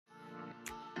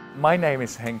My name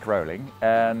is Henck Röling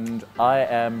and I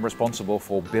am responsible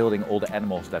for building all the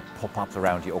animals that pop up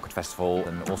around the Orchid Festival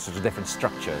and all sorts of different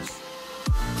structures.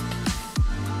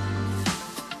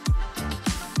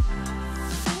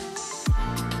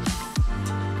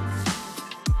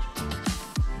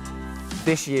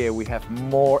 This year we have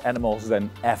more animals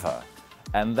than ever,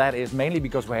 and that is mainly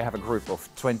because we have a group of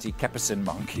 20 capucin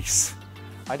monkeys.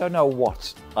 I don't know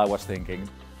what I was thinking.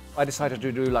 I decided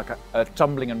to do like a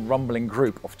tumbling and rumbling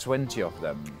group of 20 of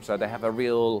them, so they have a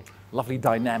real lovely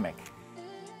dynamic.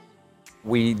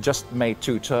 We just made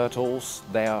 2 turtles,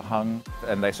 they are hung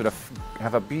and they sort of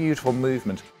have a beautiful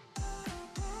movement.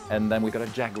 And then we got a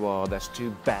jaguar, there's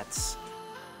 2 bats,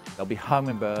 there'll be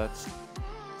hummingbirds.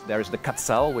 There is the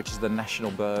quetzal, which is the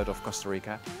national bird of Costa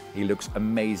Rica. He looks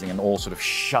amazing and all sort of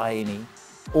shiny.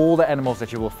 All the animals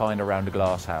that you will find around the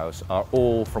glass house are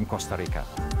all from Costa Rica.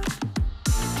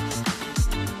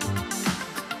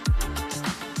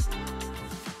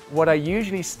 What I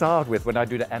usually start with when I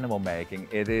do the animal making,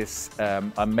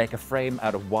 I make a frame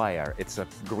out of wire. It's a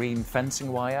green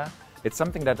fencing wire. It's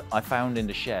something that I found in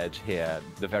the shed here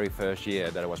the very first year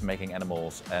that I was making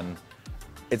animals, and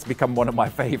it's become one of my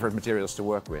favorite materials to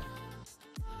work with.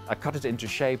 I cut it into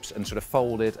shapes and sort of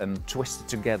fold it and twist it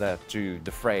together to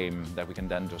the frame that we can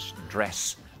then just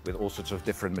dress with all sorts of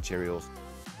different materials.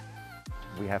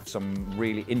 We have some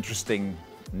really interesting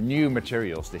new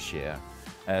materials this year.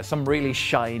 Some really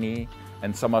shiny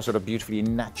and some are sort of beautifully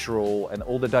natural, and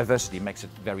all the diversity makes it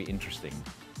very interesting.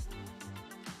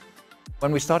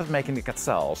 When we started making the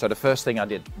quetzal, so the first thing I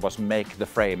did was make the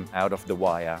frame out of the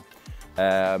wire.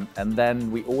 And then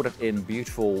we ordered in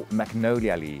beautiful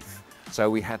magnolia leaf. So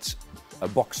we had a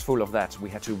box full of that. We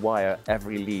had to wire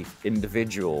every leaf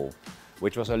individual,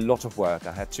 which was a lot of work.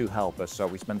 I had 2 helpers, so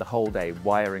we spent the whole day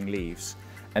wiring leaves.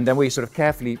 And then we sort of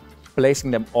carefully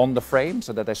placing them on the frame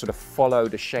so that they sort of follow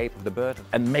the shape of the bird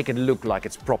and make it look like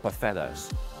it's proper feathers.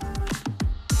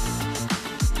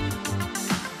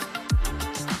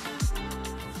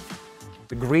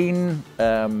 The green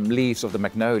leaves of the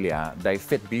magnolia, they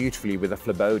fit beautifully with the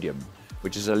phlebodium,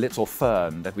 which is a little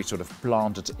fern that we sort of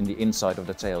planted in the inside of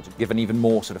the tail to give an even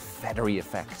more sort of feathery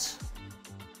effect.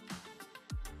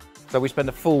 So we spent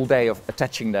a full day of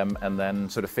attaching them and then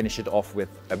sort of finish it off with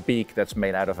a beak that's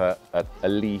made out of a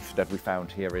leaf that we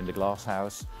found here in the glass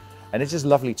house. And it's just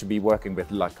lovely to be working with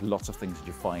like lots of things that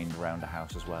you find around the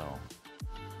house as well.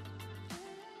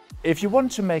 If you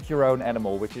want to make your own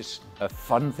animal, which is a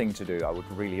fun thing to do, I would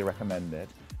really recommend it.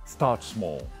 Start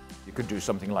small. You could do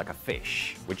something like a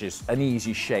fish, which is an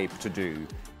easy shape to do.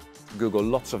 Google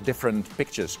lots of different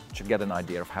pictures to get an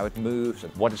idea of how it moves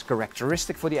and what is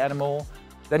characteristic for the animal.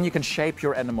 Then you can shape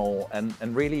your animal and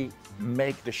really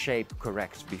make the shape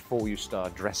correct before you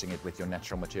start dressing it with your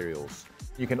natural materials.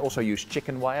 You can also use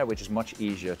chicken wire, which is much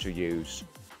easier to use.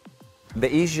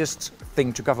 The easiest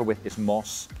thing to cover with is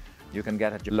moss. You can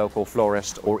get at your local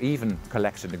florist or even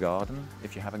collect in the garden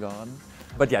if you have a garden.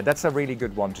 But yeah, that's a really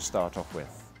good one to start off with.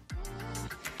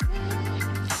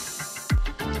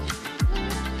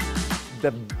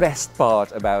 The best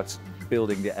part about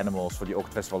building the animals for the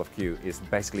Orchid Festival of Kew is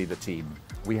basically the team.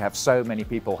 We have so many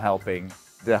people helping.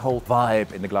 The whole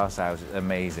vibe in the glass house is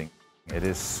amazing. It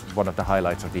is one of the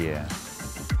highlights of the year.